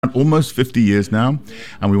almost 50 years now,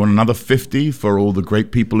 and we want another 50 for all the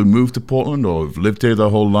great people who moved to Portland or have lived here their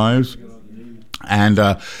whole lives. And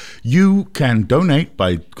you can donate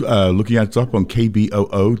by looking us up on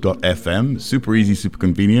kboo.fm. Super easy, super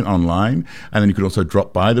convenient online. And then you can also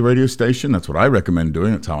drop by the radio station. That's what I recommend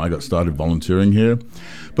doing. That's how I got started volunteering here.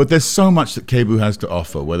 But there's so much that KBOO has to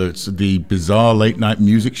offer, whether it's the bizarre late-night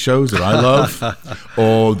music shows that I love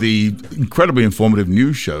or the incredibly informative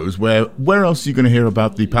news shows. Where else are you going to hear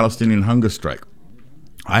about the Palestinian hunger strike?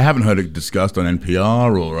 I haven't heard it discussed on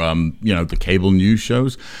NPR or, the cable news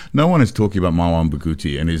shows. No one is talking about Marwan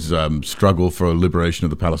Barghouti and his struggle for liberation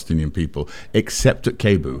of the Palestinian people, except at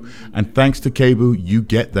KBOO. And thanks to KBOO, you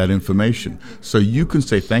get that information. So you can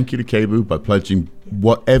say thank you to KBOO by pledging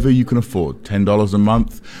whatever you can afford, $10 a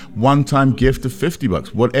month, one-time gift of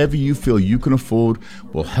 $50, whatever you feel you can afford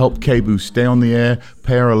will help KBOO stay on the air,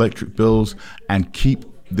 pay our electric bills, and keep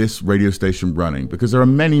this radio station running, because there are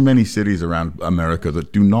many, many cities around America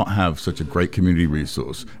that do not have such a great community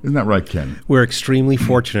resource. Isn't that right, Ken? We're extremely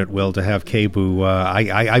fortunate, Will, to have KBOO.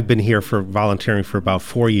 I've been here for volunteering for about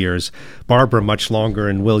 4 years. Barbara, much longer,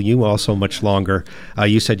 and Will, you also much longer.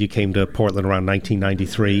 You said you came to Portland around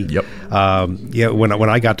 1993. Yep. When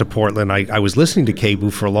I got to Portland, I was listening to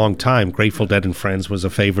KBOO for a long time. Grateful Dead and Friends was a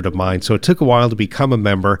favorite of mine. So it took a while to become a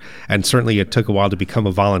member, and certainly it took a while to become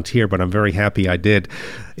a volunteer, but I'm very happy I did.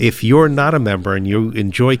 If you're not a member and you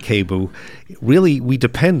enjoy KBOO, really, we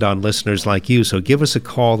depend on listeners like you. So give us a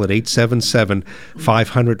call at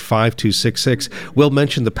 877-500-5266. We'll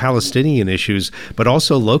mention the Palestinian issues, but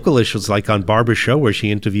also local issues like on Barbara's show where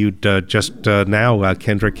she interviewed just now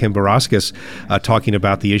Kendra Kimbaroskas talking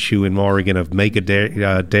about the issue in Oregon of mega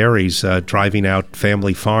dairies driving out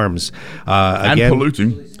family farms. And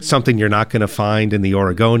polluting. Something you're not going to find in the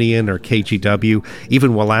Oregonian or KGW.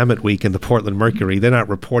 Even Willamette Week and the Portland Mercury, they're not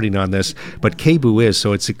reporting on this, but KBOO is,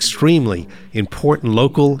 so it's extremely important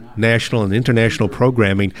local, national, and international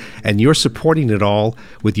programming, and you're supporting it all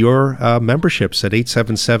with your memberships at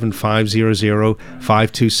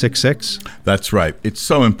 877-500-5266. That's right. It's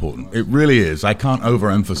so important. It really is. I can't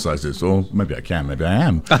overemphasize this, or maybe I can, maybe I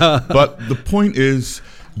am. But the point is,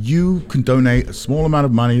 you can donate a small amount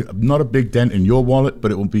of money, not a big dent in your wallet,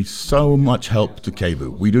 but it will be so much help to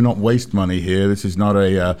KBOO. We do not waste money here. This is not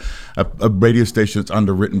a radio station that's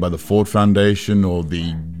underwritten by the Ford Foundation or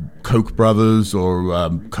the Koch brothers or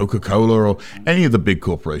Coca-Cola or any of the big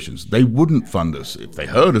corporations. They wouldn't fund us. If they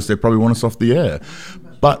heard us, they'd probably want us off the air.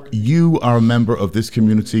 But you are a member of this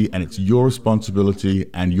community, and it's your responsibility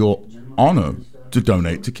and your honor to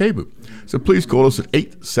donate to KBOO. So please call us at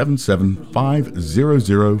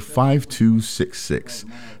 877-500-5266.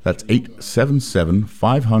 That's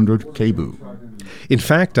 877-500-KBOO. In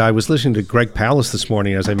fact, I was listening to Greg Palast this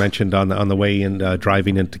morning, as I mentioned, on the way in,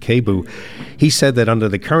 driving into KBOO. He said that under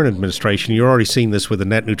the current administration, you're already seeing this with the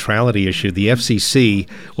net neutrality issue, the FCC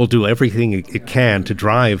will do everything it can to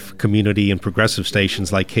drive community and progressive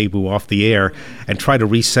stations like KBOO off the air and try to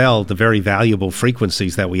resell the very valuable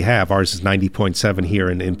frequencies that we have. Ours is 90.7 here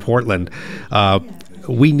in Portland.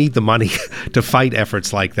 We need the money to fight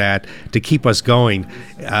efforts like that to keep us going.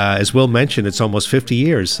 As Will mentioned, it's almost 50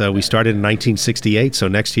 years. We started in 1968, so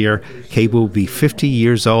next year KBOO will be 50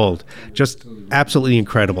 years old. Just absolutely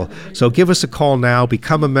incredible. So give us a call now,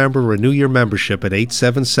 become a member, renew your membership at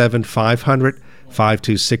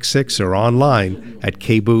 877-500-5266 or online at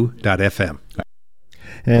kboo.fm.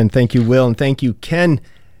 And thank you, Will, and thank you, Ken.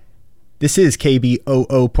 This is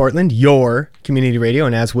KBOO Portland, your community radio,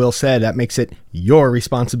 and as Will said, that makes it your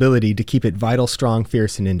responsibility to keep it vital, strong,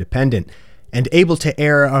 fierce, and independent, and able to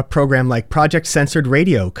air a program like Project Censored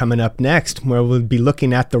Radio coming up next, where we'll be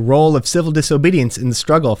looking at the role of civil disobedience in the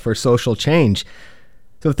struggle for social change.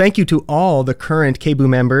 So thank you to all the current KBOO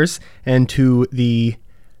members and to the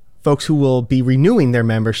folks who will be renewing their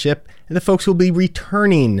membership and the folks who will be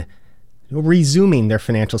resuming their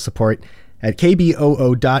financial support at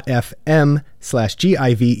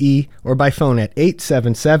kboo.fm/GIVE or by phone at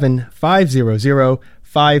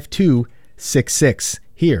 877-500-5266.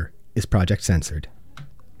 Here is Project Censored.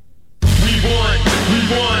 We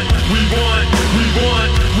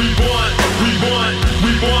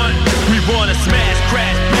want to smash,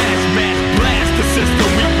 crash, mash, blast the system.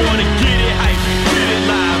 We want to get it hype, get it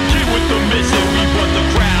live, get with the mission. We want the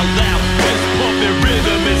crowd loud, fist pumping,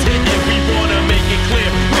 rhythm is hitting. We want to make it clear,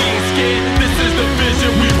 we ain't scared. This is the vision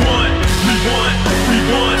we want.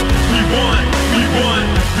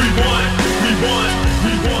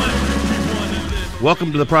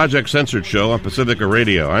 Welcome to the Project Censored Show on Pacifica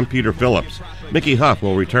Radio. I'm Peter Phillips. Mickey Huff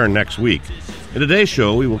will return next week. In today's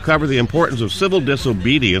show, we will cover the importance of civil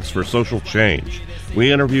disobedience for social change.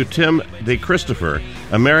 We interview Tim DeChristopher,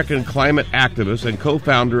 American climate activist and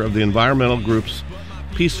co-founder of the environmental groups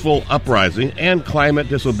Peaceful Uprising and Climate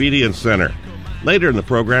Disobedience Center. Later in the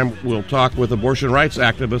program, we'll talk with abortion rights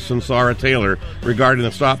activist Sunsara Taylor regarding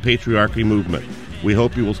the Stop Patriarchy movement. We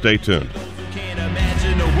hope you will stay tuned. Can't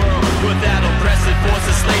imagine a world without oppressive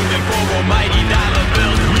forces slaving for almighty dollar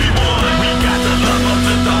bills. We won. We got the love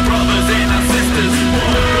of our brothers and our sisters.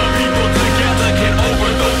 The people together can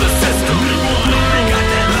overthrow the system. We won. We got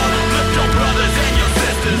that love of your brothers and your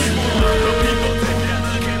sisters. The people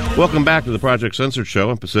together can Welcome back to the Project Censored Show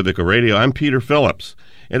on Pacifica Radio. I'm Peter Phillips.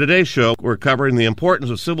 In today's show, we're covering the importance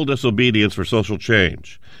of civil disobedience for social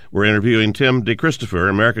change. We're interviewing Tim DeChristopher,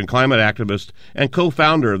 American climate activist and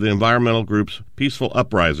co-founder of the environmental groups Peaceful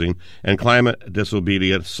Uprising and Climate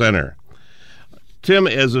Disobedience Center. Tim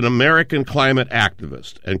is an American climate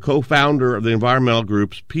activist and co-founder of the environmental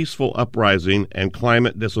groups Peaceful Uprising and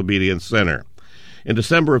Climate Disobedience Center. In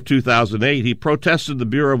December of 2008, he protested the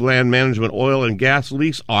Bureau of Land Management oil and gas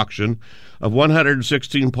lease auction of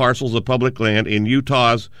 116 parcels of public land in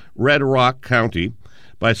Utah's Red Rock County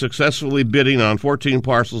by successfully bidding on 14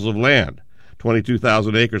 parcels of land,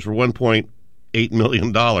 22,000 acres, for $1.8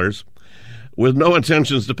 million, with no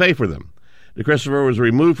intentions to pay for them. DeChristopher was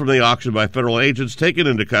removed from the auction by federal agents, taken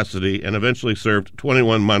into custody, and eventually served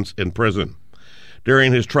 21 months in prison.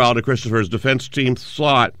 During his trial, DeChristopher's defense team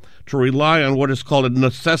sought to rely on what is called a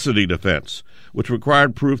necessity defense, which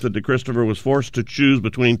required proof that DeChristopher was forced to choose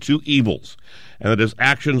between two evils, and that his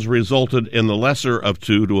actions resulted in the lesser of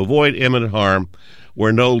two to avoid imminent harm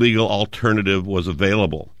where no legal alternative was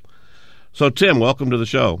available. So, Tim, welcome to the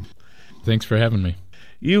show. Thanks for having me.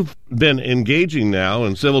 You've been engaging now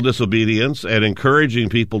in civil disobedience and encouraging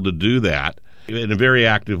people to do that in a very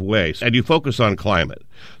active way, and you focus on climate.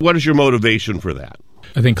 What is your motivation for that?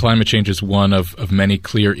 I think climate change is one of many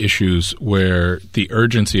clear issues where the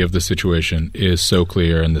urgency of the situation is so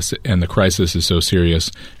clear and the crisis is so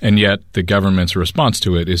serious, and yet the government's response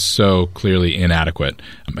to it is so clearly inadequate,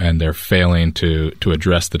 and they're failing to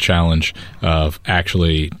address the challenge of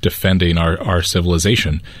actually defending our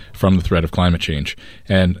civilization from the threat of climate change.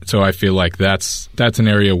 And so I feel like that's an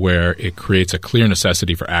area where it creates a clear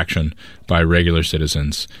necessity for action by regular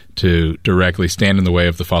citizens to directly stand in the way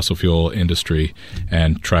of the fossil fuel industry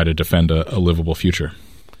and try to defend a livable future.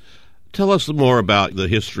 Tell us more about the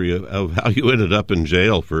history of how you ended up in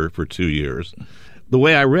jail for 2 years. The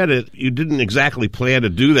way I read it, you didn't exactly plan to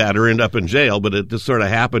do that or end up in jail, but it just sort of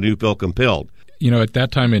happened. You felt compelled. You know, at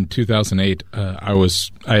that time in 2008, I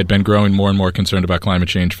had been growing more and more concerned about climate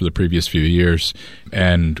change for the previous few years,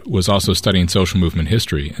 and was also studying social movement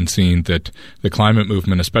history and seeing that the climate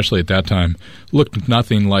movement, especially at that time, looked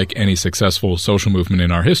nothing like any successful social movement in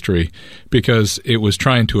our history, because it was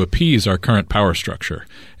trying to appease our current power structure,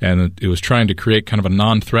 and it was trying to create kind of a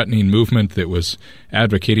non-threatening movement that was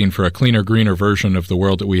advocating for a cleaner, greener version of the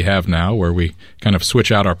world that we have now, where we kind of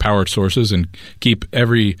switch out our power sources and keep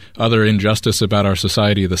every other injustice about our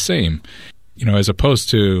society the same. You know, as opposed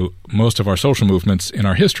to most of our social movements in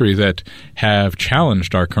our history that have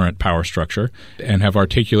challenged our current power structure and have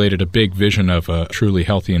articulated a big vision of a truly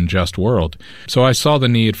healthy and just world. So I saw the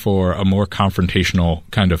need for a more confrontational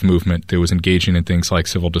kind of movement that was engaging in things like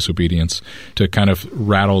civil disobedience to kind of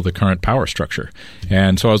rattle the current power structure.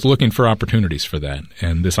 And so I was looking for opportunities for that.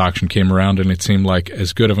 And this auction came around, and it seemed like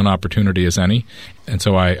as good of an opportunity as any. And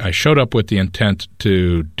so I showed up with the intent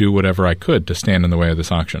to do whatever I could to stand in the way of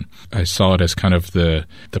this auction. I saw it as kind of the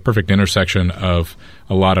perfect intersection of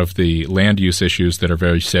a lot of the land use issues that are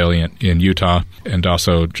very salient in Utah, and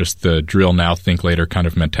also just the drill now, think later kind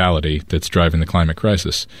of mentality that's driving the climate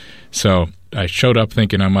crisis. So I showed up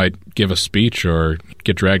thinking I might give a speech or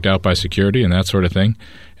get dragged out by security and that sort of thing.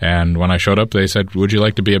 And when I showed up, they said, "Would you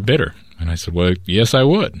like to be a bidder?" And I said, "Well, yes, I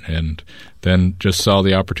would." And then just saw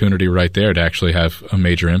the opportunity right there to actually have a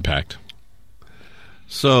major impact.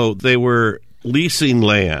 So they were leasing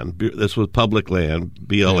land. This was public land,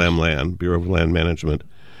 BLM land, Bureau of Land Management,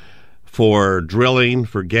 for drilling,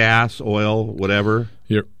 for gas, oil, whatever.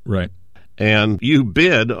 You're right. And you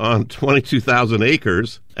bid on 22,000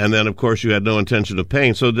 acres, and then, of course, you had no intention of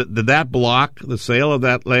paying. So did that block the sale of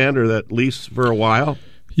that land or that lease for a while?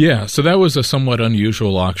 Yeah, so that was a somewhat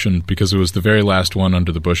unusual auction because it was the very last one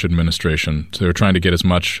under the Bush administration. So they were trying to get as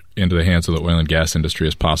much into the hands of the oil and gas industry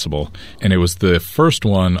as possible. And it was the first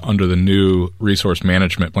one under the new resource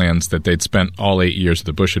management plans that they'd spent all 8 years of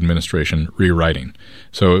the Bush administration rewriting.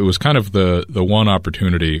 So it was kind of the one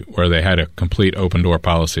opportunity where they had a complete open-door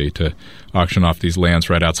policy to auction off these lands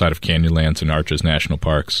right outside of Canyonlands and Arches National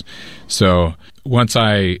Parks. So once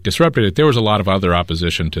I disrupted it, there was a lot of other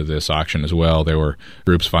opposition to this auction as well. There were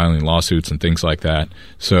groups filing lawsuits and things like that.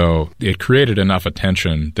 So it created enough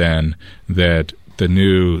attention then that the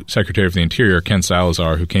new Secretary of the Interior, Ken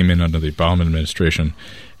Salazar, who came in under the Obama administration,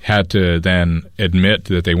 had to then admit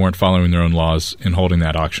that they weren't following their own laws in holding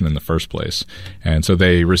that auction in the first place. And so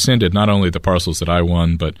they rescinded not only the parcels that I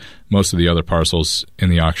won, but most of the other parcels in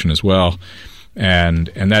the auction as well. And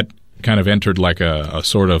that kind of entered like a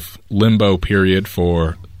sort of limbo period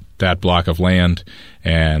for that block of land,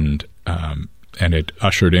 and it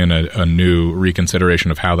ushered in a new reconsideration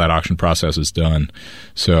of how that auction process is done.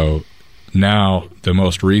 So now the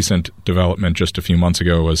most recent development just a few months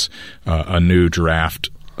ago was a new draft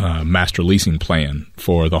master leasing plan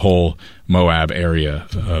for the whole Moab area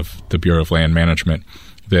of the Bureau of Land Management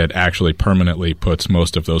that actually permanently puts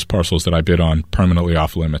most of those parcels that I bid on permanently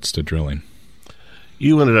off limits to drilling.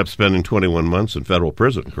 You ended up spending 21 months in federal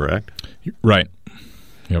prison, correct? Right.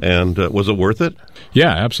 Yep. And was it worth it? Yeah,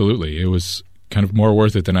 absolutely. It was kind of more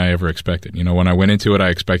worth it than I ever expected. You know, when I went into it, I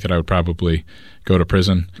expected I would probably go to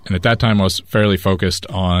prison. And at that time, I was fairly focused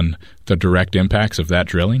on the direct impacts of that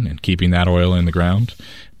drilling and keeping that oil in the ground.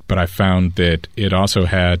 But I found that it also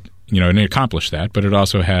had, and it accomplished that, but it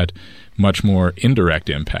also had much more indirect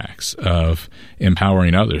impacts of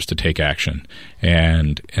empowering others to take action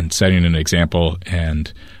and setting an example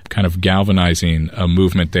and kind of galvanizing a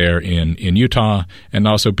movement there in Utah, and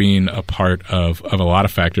also being a part of a lot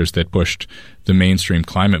of factors that pushed the mainstream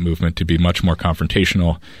climate movement to be much more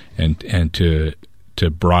confrontational and to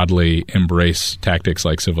broadly embrace tactics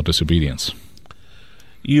like civil disobedience.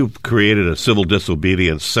 You've created a civil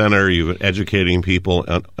disobedience center. You've been educating people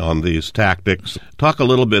on these tactics. Talk a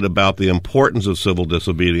little bit about the importance of civil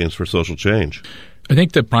disobedience for social change. I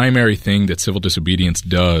think the primary thing that civil disobedience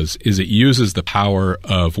does is it uses the power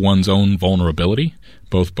of one's own vulnerability,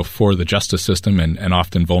 both before the justice system and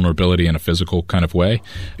often vulnerability in a physical kind of way.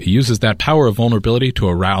 It uses that power of vulnerability to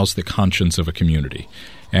arouse the conscience of a community.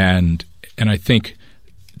 And I think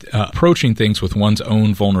approaching things with one's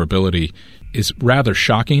own vulnerability is rather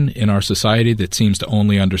shocking in our society that seems to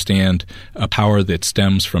only understand a power that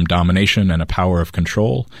stems from domination and a power of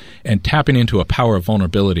control. And tapping into a power of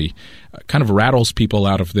vulnerability kind of rattles people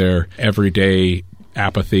out of their everyday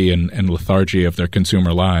apathy and lethargy of their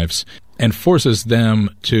consumer lives and forces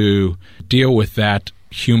them to deal with that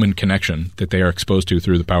human connection that they are exposed to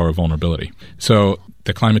through the power of vulnerability. So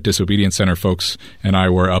the Climate Disobedience Center folks and I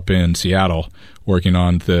were up in Seattle working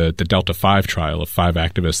on the Delta 5 trial of 5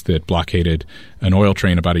 activists that blockaded an oil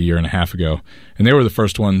train about 1.5 years ago. And they were the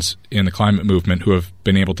first ones in the climate movement who have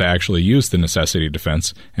been able to actually use the necessity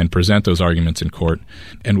defense and present those arguments in court.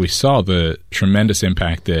 And we saw the tremendous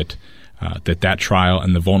impact that trial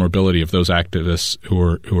and the vulnerability of those activists who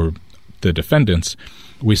were the defendants.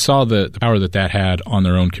 We saw the power that had on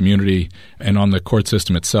their own community and on the court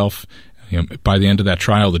system itself. By the end of that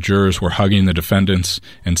trial, the jurors were hugging the defendants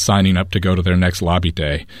and signing up to go to their next lobby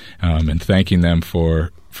day and thanking them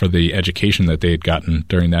for the education that they had gotten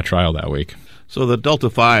during that trial that week. So the Delta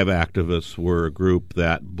 5 activists were a group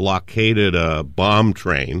that blockaded a bomb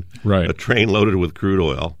train, right, a train loaded with crude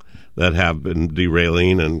oil that have been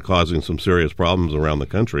derailing and causing some serious problems around the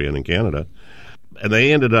country and in Canada. And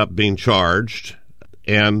they ended up being charged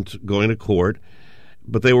and going to court,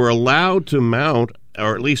 but they were allowed to mount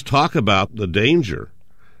or at least talk about the danger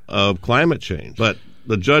of climate change. But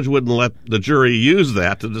the judge wouldn't let the jury use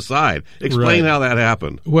that to decide. Explain how that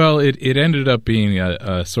happened. Well, it ended up being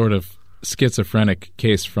a sort of schizophrenic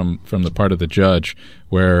case from the part of the judge,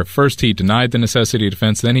 where first he denied the necessity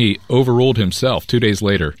defense, then he overruled himself 2 days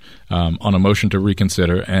later on a motion to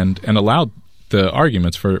reconsider and allowed the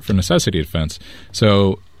arguments for necessity defense.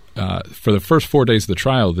 So for the first 4 days of the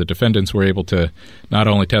trial, the defendants were able to not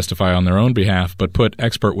only testify on their own behalf, but put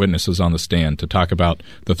expert witnesses on the stand to talk about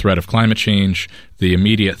the threat of climate change, the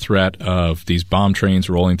immediate threat of these bomb trains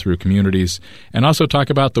rolling through communities, and also talk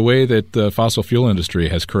about the way that the fossil fuel industry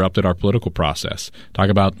has corrupted our political process, talk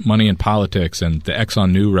about money in politics and the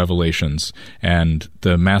Exxon New revelations and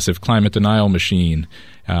the massive climate denial machine,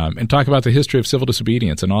 and talk about the history of civil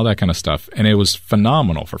disobedience and all that kind of stuff. And it was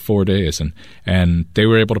phenomenal for 4 days. And they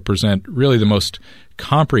were able to present really the most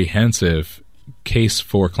comprehensive case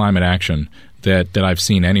for climate action that I've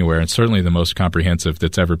seen anywhere, and certainly the most comprehensive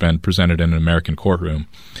that's ever been presented in an American courtroom.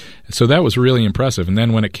 So that was really impressive. And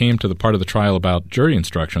then when it came to the part of the trial about jury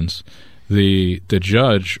instructions, the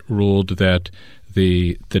judge ruled that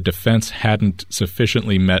the defense hadn't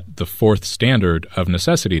sufficiently met the fourth standard of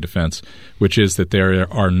necessity defense, which is that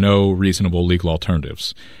there are no reasonable legal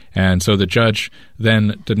alternatives. And so the judge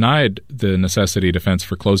then denied the necessity defense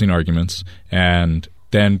for closing arguments and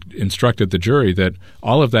then instructed the jury that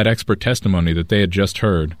all of that expert testimony that they had just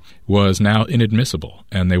heard was now inadmissible,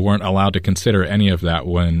 and they weren't allowed to consider any of that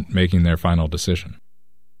when making their final decision.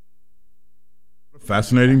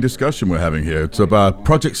 Fascinating discussion we're having here. It's about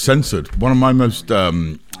Project Censored.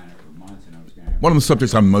 One of the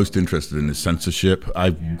subjects I'm most interested in is censorship. I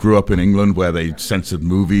grew up in England where they censored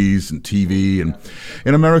movies and TV, and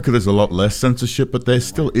in America there's a lot less censorship, but there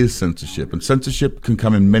still is censorship, and censorship can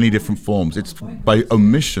come in many different forms. It's by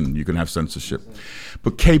omission you can have censorship.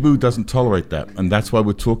 But KBOO doesn't tolerate that, and that's why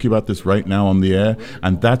we're talking about this right now on the air,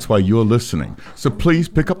 and that's why you're listening. So please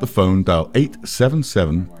pick up the phone, dial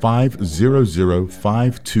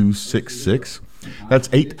 877-500-5266. That's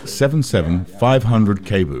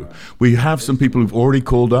 877-500-KBOO. We have some people who've already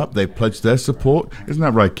called up. They've pledged their support. Isn't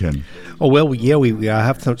that right, Ken? Oh, well, yeah, we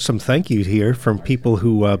have some thank yous here from people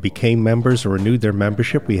who became members or renewed their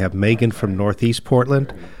membership. We have Megan from Northeast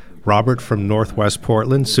Portland, Robert from Northwest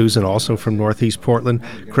Portland, Susan also from Northeast Portland,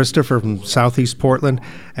 Christopher from Southeast Portland,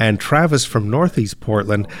 and Travis from Northeast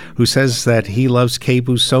Portland, who says that he loves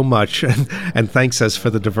KBOO so much and thanks us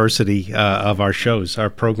for the diversity of our shows,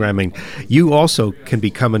 our programming. You also can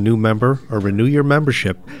become a new member or renew your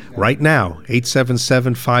membership right now,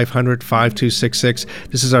 877-500-5266.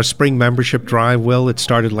 This is our spring membership drive, Will. It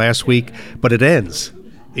started last week, but it ends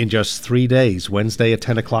in just 3 days, Wednesday at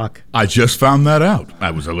 10 o'clock. I just found that out.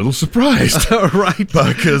 I was a little surprised. Right.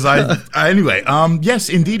 Because anyway, yes,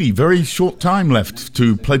 indeed, very short time left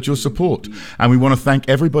to pledge your support. And we want to thank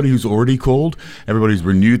everybody who's already called, everybody who's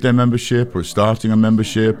renewed their membership or is starting a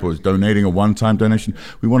membership or is donating a one-time donation.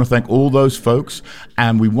 We want to thank all those folks,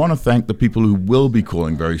 and we want to thank the people who will be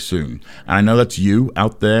calling very soon. And I know that's you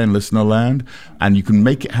out there in listener land, and you can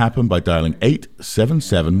make it happen by dialing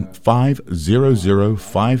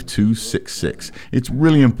 877-500-5266. It's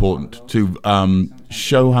really important to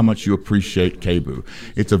show how much you appreciate KBOO.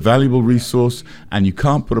 It's a valuable resource, and you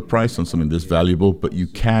can't put a price on something this valuable, but you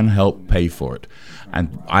can help pay for it.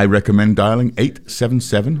 And I recommend dialing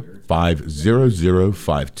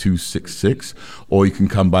 877-500-5266, or you can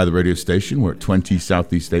come by the radio station. We're at 20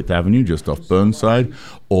 Southeast 8th Avenue, just off Burnside,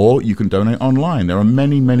 or you can donate online. There are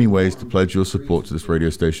many, many ways to pledge your support to this radio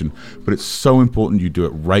station, but it's so important you do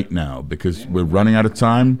it right now because we're running out of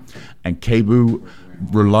time, and KBOO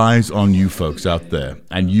relies on you folks out there,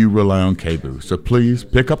 and you rely on KBOO. So please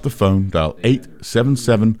pick up the phone, dial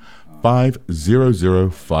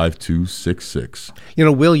 877-500-5266. You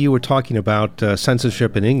know, Will, you were talking about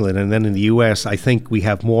censorship in England, and then in the U.S., I think we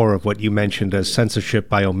have more of what you mentioned as censorship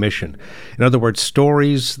by omission. In other words,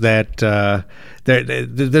 stories that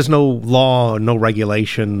there's no law, no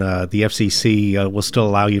regulation. The FCC will still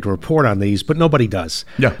allow you to report on these, but nobody does.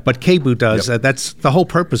 Yeah. But KBOO does. Yep. That's the whole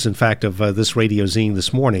purpose, in fact, of this radio zine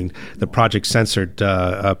this morning, the Project Censored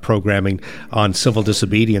programming on civil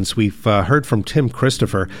disobedience. We've heard from Tim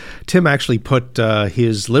Christopher. Tim actually put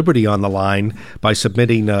his liberty on the line by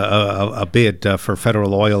submitting a bid for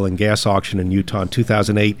federal oil and gas auction in Utah in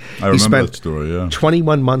 2008. I remember that story, yeah.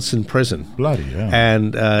 21 months in prison. Bloody hell.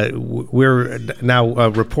 And we're now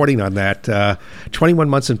reporting on that. 21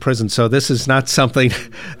 months in prison. So this is not something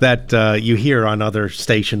that you hear on other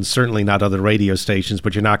stations, certainly not other radio stations,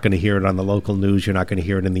 but you're not going to hear it on the local news. You're not going to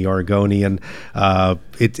hear it in the Oregonian.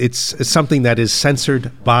 It's something that is censored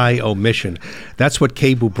by omission. That's what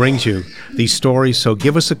KBOO brings you, these stories. So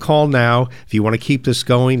give us a call now if you want to keep this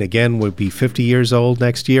going. Again, we'll be 50 years old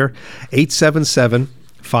next year.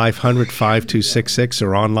 877-500-5266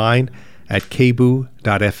 or online at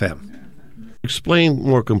kboo.fm. Explain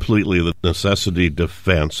more completely the necessity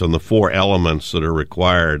defense and the four elements that are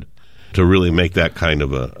required to really make that kind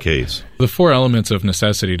of a case. The four elements of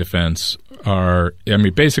necessity defense are,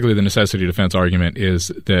 basically the necessity defense argument is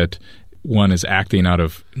that one is acting out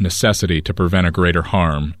of necessity to prevent a greater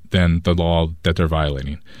harm than the law that they're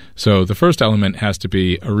violating. So the first element has to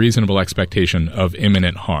be a reasonable expectation of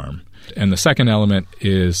imminent harm. And the second element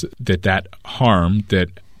is that harm that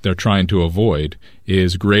they're trying to avoid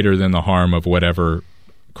is greater than the harm of whatever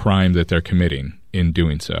crime that they're committing in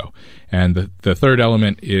doing so. And the third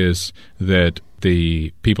element is that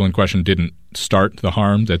the people in question didn't start the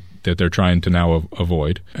harm that they're trying to now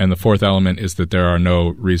avoid. And the fourth element is that there are no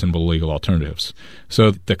reasonable legal alternatives.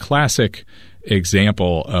 So the classic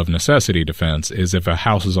example of necessity defense is if a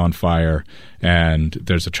house is on fire and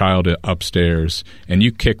there's a child upstairs and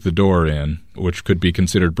you kick the door in, which could be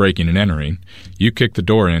considered breaking and entering, you kick the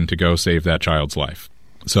door in to go save that child's life.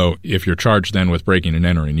 So if you're charged then with breaking and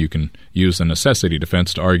entering, you can use the necessity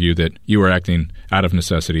defense to argue that you are acting out of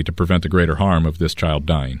necessity to prevent the greater harm of this child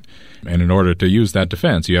dying. And in order to use that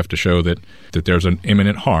defense, you have to show that there's an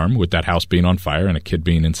imminent harm with that house being on fire and a kid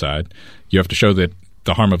being inside. You have to show that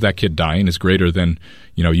the harm of that kid dying is greater than,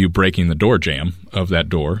 you breaking the door jamb of that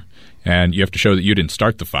door. And you have to show that you didn't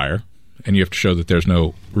start the fire. And you have to show that there's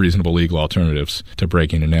no reasonable legal alternatives to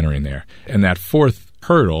breaking and entering there. And that fourth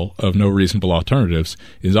hurdle of no reasonable alternatives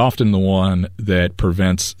is often the one that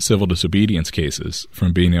prevents civil disobedience cases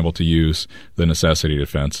from being able to use the necessity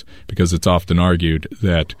defense, because it's often argued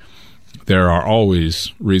that there are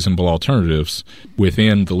always reasonable alternatives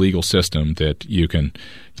within the legal system, that you can,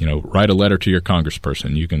 write a letter to your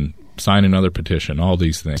congressperson, you can sign another petition, all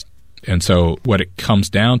these things. And so what it comes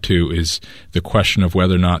down to is the question of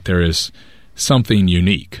whether or not there is something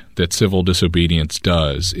unique that civil disobedience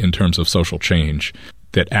does in terms of social change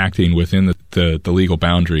that acting within the legal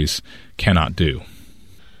boundaries cannot do.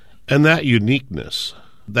 And that uniqueness,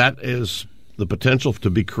 that is the potential to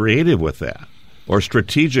be creative with that or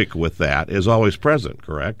strategic with that is always present,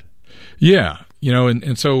 correct? Yeah.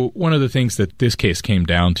 And so one of the things that this case came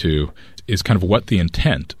down to is kind of what the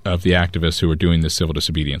intent of the activists who were doing this civil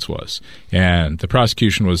disobedience was. And the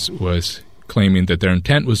prosecution was claiming that their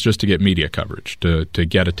intent was just to get media coverage, to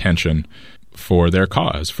get attention for their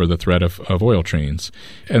cause, for the threat of oil trains.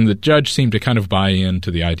 And the judge seemed to kind of buy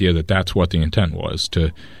into the idea that that's what the intent was,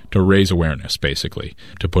 to raise awareness, basically,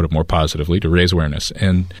 to put it more positively, to raise awareness.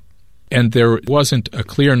 And there wasn't a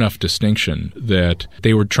clear enough distinction that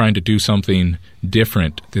they were trying to do something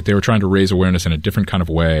different, that they were trying to raise awareness in a different kind of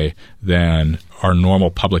way than our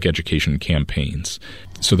normal public education campaigns.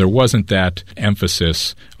 So there wasn't that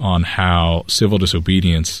emphasis on how civil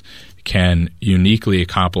disobedience can uniquely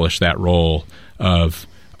accomplish that role of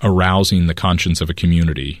arousing the conscience of a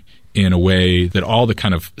community in a way that all the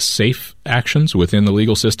kind of safe actions within the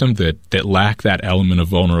legal system that lack that element of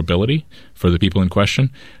vulnerability for the people in question,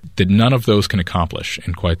 that none of those can accomplish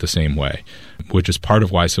in quite the same way, which is part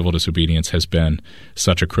of why civil disobedience has been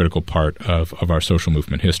such a critical part of our social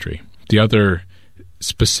movement history. The other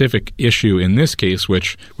specific issue in this case,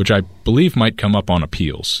 which I believe might come up on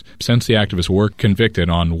appeals, since the activists were convicted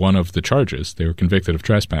on one of the charges, they were convicted of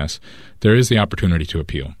trespass, there is the opportunity to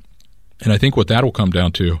appeal. And I think what that will come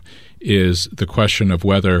down to is the question of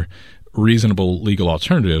whether reasonable legal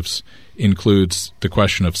alternatives includes the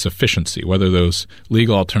question of sufficiency, whether those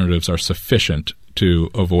legal alternatives are sufficient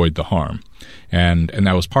to avoid the harm. And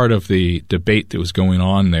that was part of the debate that was going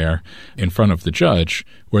on there in front of the judge,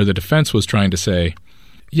 where the defense was trying to say,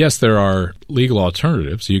 yes, there are legal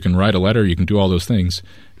alternatives. You can write a letter, you can do all those things,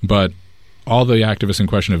 but all the activists in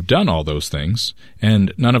question have done all those things,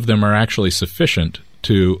 and none of them are actually sufficient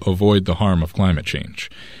to avoid the harm of climate change.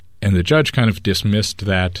 And the judge kind of dismissed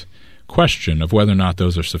that question of whether or not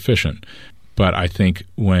those are sufficient. But I think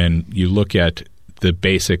when you look at the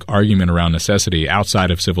basic argument around necessity outside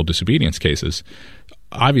of civil disobedience cases,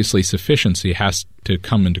 obviously sufficiency has to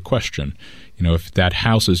come into question. If that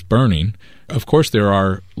house is burning, of course there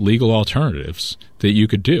are legal alternatives that you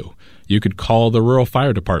could do. You could call the rural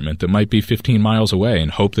fire department that might be 15 miles away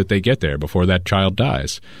and hope that they get there before that child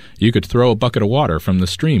dies. You could throw a bucket of water from the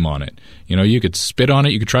stream on it. You could spit on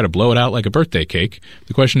it. You could try to blow it out like a birthday cake.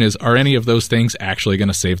 The question is, are any of those things actually going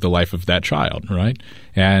to save the life of that child, right?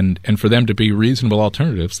 And for them to be reasonable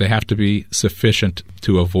alternatives, they have to be sufficient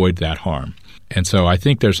to avoid that harm. And so I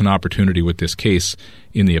think there's an opportunity with this case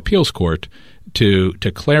in the appeals court to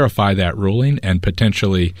clarify that ruling and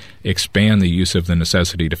potentially expand the use of the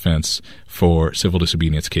necessity defense for civil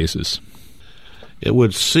disobedience cases. It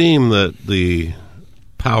would seem that the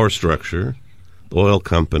power structure, oil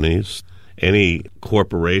companies, any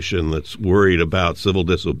corporation that's worried about civil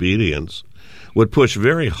disobedience would push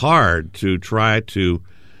very hard to try to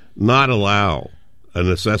not allow a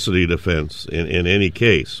necessity defense in any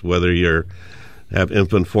case, whether you have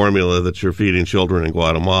infant formula that you're feeding children in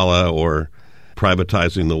Guatemala or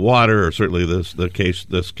privatizing the water, or certainly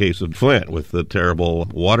this case of Flint with the terrible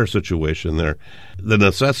water situation there. The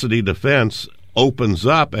necessity defense opens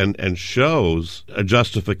up and shows a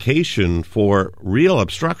justification for real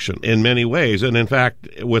obstruction in many ways. And in fact,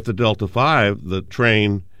 with the Delta 5, the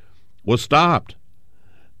train was stopped.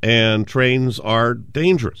 And trains are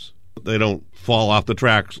dangerous. They don't fall off the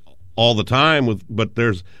tracks all the time, but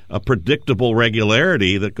there's a predictable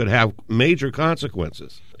regularity that could have major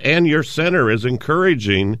consequences. And your center is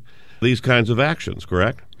encouraging these kinds of actions,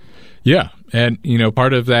 correct? Yeah. And,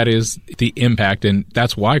 part of that is the impact, and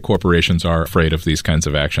that's why corporations are afraid of these kinds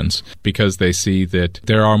of actions, because they see that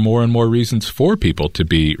there are more and more reasons for people to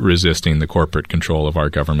be resisting the corporate control of our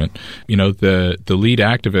government. The lead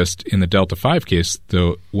activist in the Delta 5 case,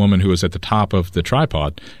 the woman who was at the top of the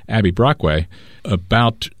tripod, Abby Brockway,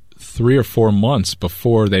 about 3 or 4 months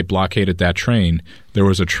before they blockaded that train, there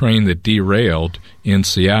was a train that derailed in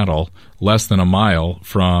Seattle less than a mile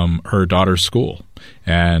from her daughter's school.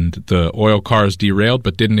 and the oil cars derailed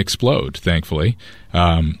but didn't explode, thankfully.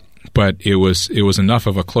 But it was enough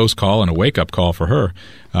of a close call and a wake-up call for her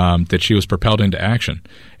that she was propelled into action.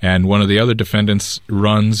 And one of the other defendants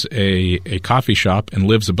runs a coffee shop and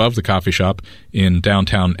lives above the coffee shop in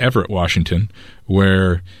downtown Everett, Washington,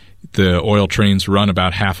 where the oil trains run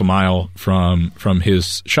about half a mile from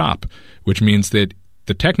his shop, which means that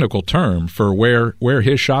the technical term for where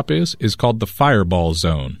his shop is called the fireball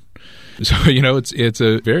zone. So, it's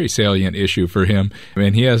a very salient issue for him,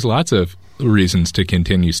 and he has lots of reasons to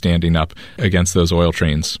continue standing up against those oil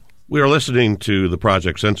trains. We are listening to the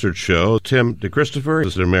Project Censored show. Tim DeChristopher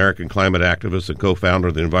is an American climate activist and co-founder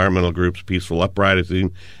of the environmental groups Peaceful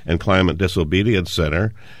Uprising and Climate Disobedience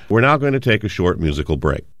Center. We're now going to take a short musical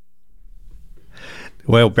break.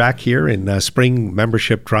 Well, back here in Spring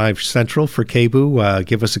Membership Drive Central for KBOO.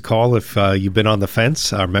 Give us a call if you've been on the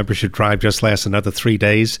fence. Our membership drive just lasts another 3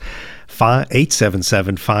 days.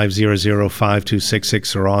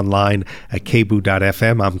 877-500-5266 or online at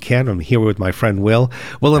kboo.fm. I'm Ken. I'm here with my friend Will.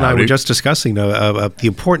 Will and I were just discussing the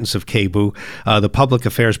importance of KBOO, the public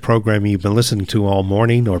affairs programming you've been listening to all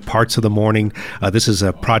morning or parts of the morning. This is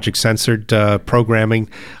a Project Censored programming.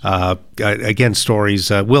 Again, stories.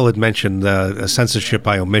 Will had mentioned censorship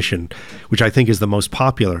by omission, which I think is the most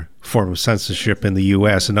popular form of censorship in the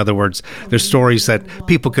U.S. In other words, there's stories that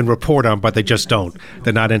people can report on, but they just don't.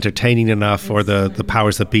 They're not entertaining enough, or the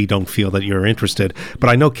powers that be don't feel that you're interested. But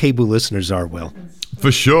I know KBOO listeners are, Will. For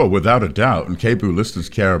sure, without a doubt. And KBOO listeners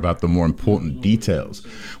care about the more important details.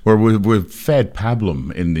 Where we're fed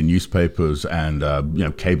pablum in the newspapers and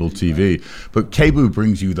cable TV, but KBOO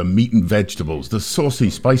brings you the meat and vegetables, the saucy,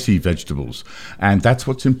 spicy vegetables, and that's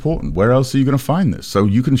what's important. Where else are you going to find this? So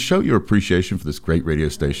you can show your appreciation for this great radio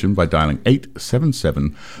station by dialing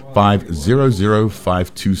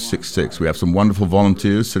 877-500-5266. We have some wonderful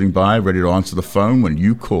volunteers sitting by, ready to answer the phone when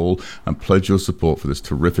you call and pledge your support for this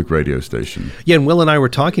terrific radio station. Yeah, and Will and I were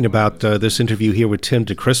talking about this interview here with Tim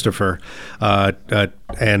DeChristopher,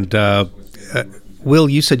 and Will,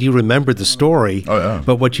 you said you remembered the story,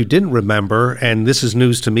 but what you didn't remember, and this is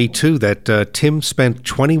news to me too, that Tim spent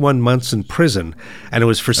 21 months in prison, and it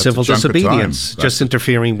was for civil disobedience, just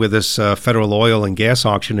interfering with this federal oil and gas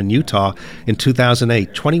auction in Utah in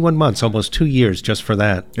 2008. 21 months, almost 2 years just for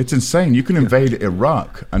that. It's insane. You can invade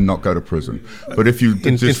Iraq and not go to prison. But if you...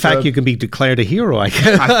 In fact, you can be declared a hero, I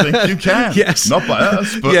guess. I think you can. Yes. Not by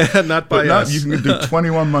us. But, yeah, not by us. You can do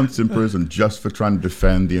 21 months in prison just for trying to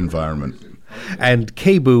defend the environment. And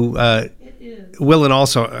KBOO, Will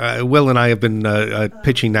and I have been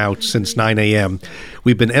pitching now since 9 a.m.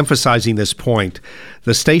 We've been emphasizing this point.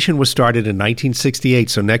 The station was started in 1968,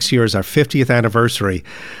 so next year is our 50th anniversary.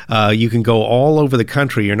 You can go all over the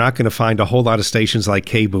country. You're not going to find a whole lot of stations like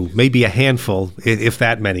KBOO, maybe a handful, if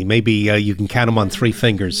that many. Maybe you can count them on 3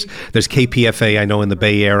 fingers. There's KPFA, I know, in the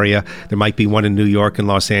Bay Area. There might be one in New York and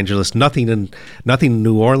Los Angeles. Nothing in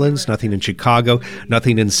New Orleans, nothing in Chicago,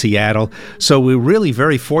 nothing in Seattle. So we're really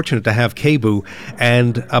very fortunate to have KBOO,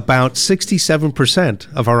 and about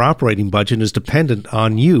 67% of our operating budget is dependent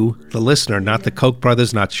on you, the listener, not the Koch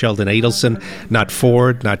brothers, not Sheldon Adelson, not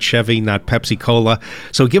Ford, not Chevy, not Pepsi Cola.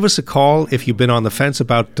 So give us a call if you've been on the fence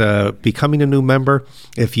about becoming a new member.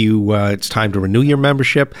 If it's time to renew your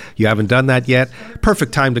membership, you haven't done that yet,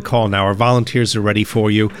 perfect time to call now. Our volunteers are ready for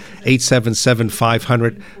you.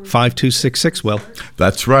 877-500-5266, Will.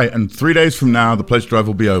 That's right. And 3 days from now, the pledge drive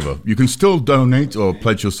will be over. You can still donate or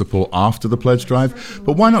pledge your support after the pledge drive,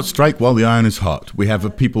 but why not strike while the iron is hot? We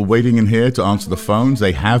have people waiting in here to answer the phones.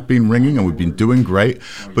 They have been ringing, and we've been doing great,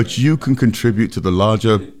 but you can contribute to the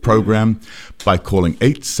larger program by calling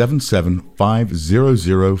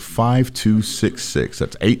 877-500-5266.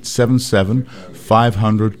 That's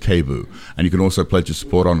 877-500-KBOO. And you can also pledge your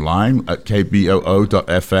support online at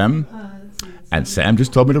kboo.fm. And Sam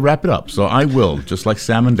just told me to wrap it up, so I will, just like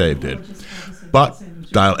Sam and Dave did. But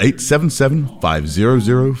dial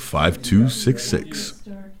 877-500-5266.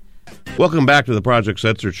 Welcome back to the Project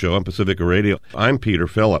Censored show on Pacifica Radio. I'm Peter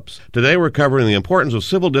Phillips. Today we're covering the importance of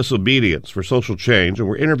civil disobedience for social change, and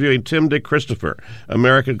we're interviewing Tim DeChristopher,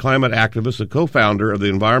 American climate activist and co-founder of the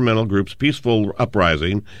environmental groups Peaceful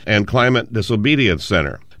Uprising and Climate Disobedience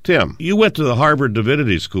Center. Tim, you went to the Harvard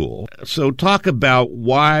Divinity School, so talk about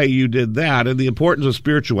why you did that and the importance of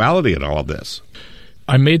spirituality in all of this.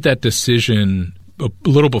 I made that decision a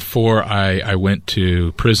little before I went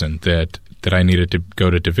to prison that I needed to go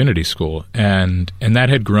to divinity school. And that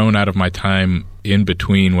had grown out of my time in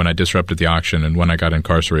between when I disrupted the auction and when I got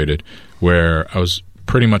incarcerated, where I was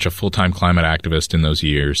pretty much a full-time climate activist in those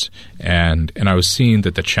years. And I was seeing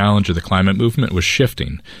that the challenge of the climate movement was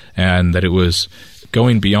shifting, and that it was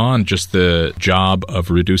going beyond just the job of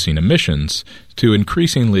reducing emissions to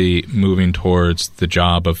increasingly moving towards the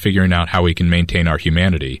job of figuring out how we can maintain our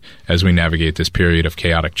humanity as we navigate this period of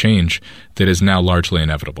chaotic change that is now largely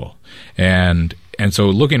inevitable. And so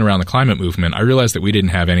looking around the climate movement, I realized that we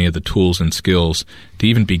didn't have any of the tools and skills to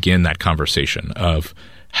even begin that conversation of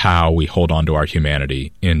how we hold on to our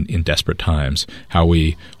humanity in desperate times, how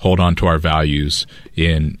we hold on to our values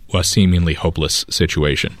in a seemingly hopeless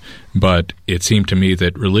situation. But it seemed to me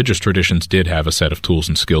that religious traditions did have a set of tools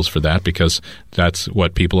and skills for that, because that's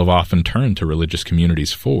what people have often turned to religious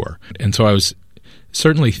communities for. And so I was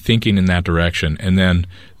certainly thinking in that direction. And then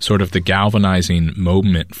sort of the galvanizing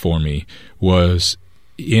moment for me was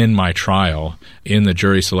in my trial, in the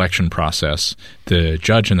jury selection process. The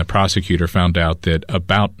judge and the prosecutor found out that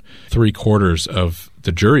about 3/4 of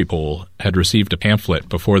the jury pool had received a pamphlet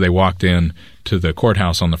before they walked in to the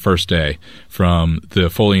courthouse on the first day from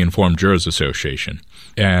the Fully Informed Jurors Association.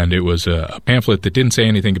 And it was a pamphlet that didn't say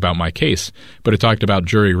anything about my case, but it talked about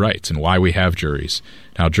jury rights and why we have juries.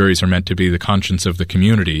 Now, juries are meant to be the conscience of the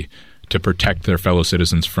community to protect their fellow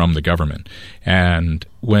citizens from the government. And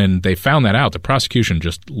when they found that out, the prosecution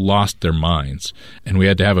just lost their minds. And we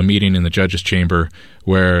had to have a meeting in the judge's chamber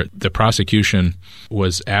where the prosecution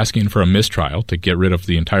was asking for a mistrial to get rid of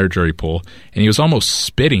the entire jury pool. And he was almost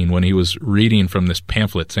spitting when he was reading from this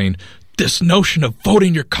pamphlet saying, "This notion of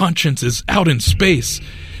voting your conscience is out in space."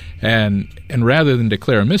 And rather than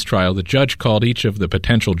declare a mistrial, the judge called each of the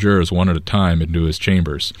potential jurors one at a time into his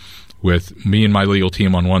chambers, with me and my legal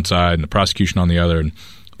team on one side and the prosecution on the other, and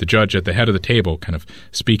the judge at the head of the table kind of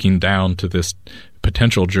speaking down to this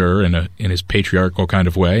potential juror in his patriarchal kind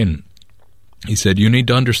of way. And he said, "You need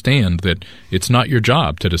to understand that it's not your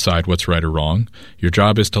job to decide what's right or wrong. Your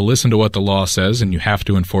job is to listen to what the law says, and you have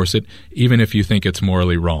to enforce it, even if you think it's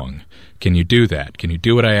morally wrong. Can you do that? Can you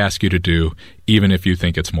do what I ask you to do, even if you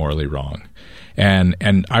think it's morally wrong?" And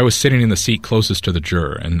I was sitting in the seat closest to the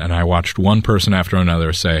juror, and I watched one person after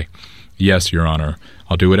another say, "Yes, Your Honor,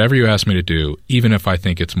 I'll do whatever you ask me to do, even if I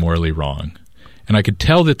think it's morally wrong." And I could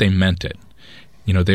tell that they meant it. You know,